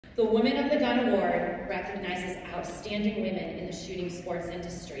The Women of the Gun Award recognizes outstanding women in the shooting sports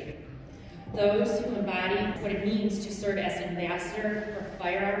industry. Those who embody what it means to serve as an ambassador for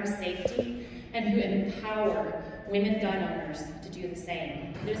firearm safety and who empower women gun owners to do the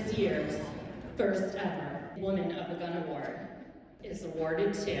same. This year's first ever Woman of the Gun Award is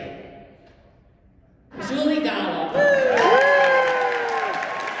awarded to Julie Gallup.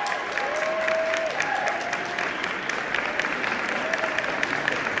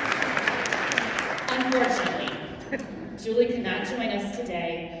 Unfortunately, Julie could not join us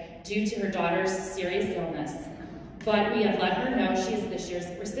today due to her daughter's serious illness, but we have let her know she is this year's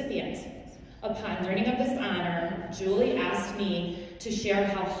recipient. Upon learning of this honor, Julie asked me to share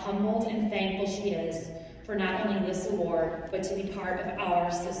how humbled and thankful she is for not only this award, but to be part of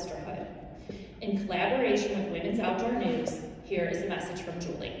our sisterhood. In collaboration with Women's Outdoor News, here is a message from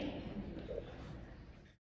Julie.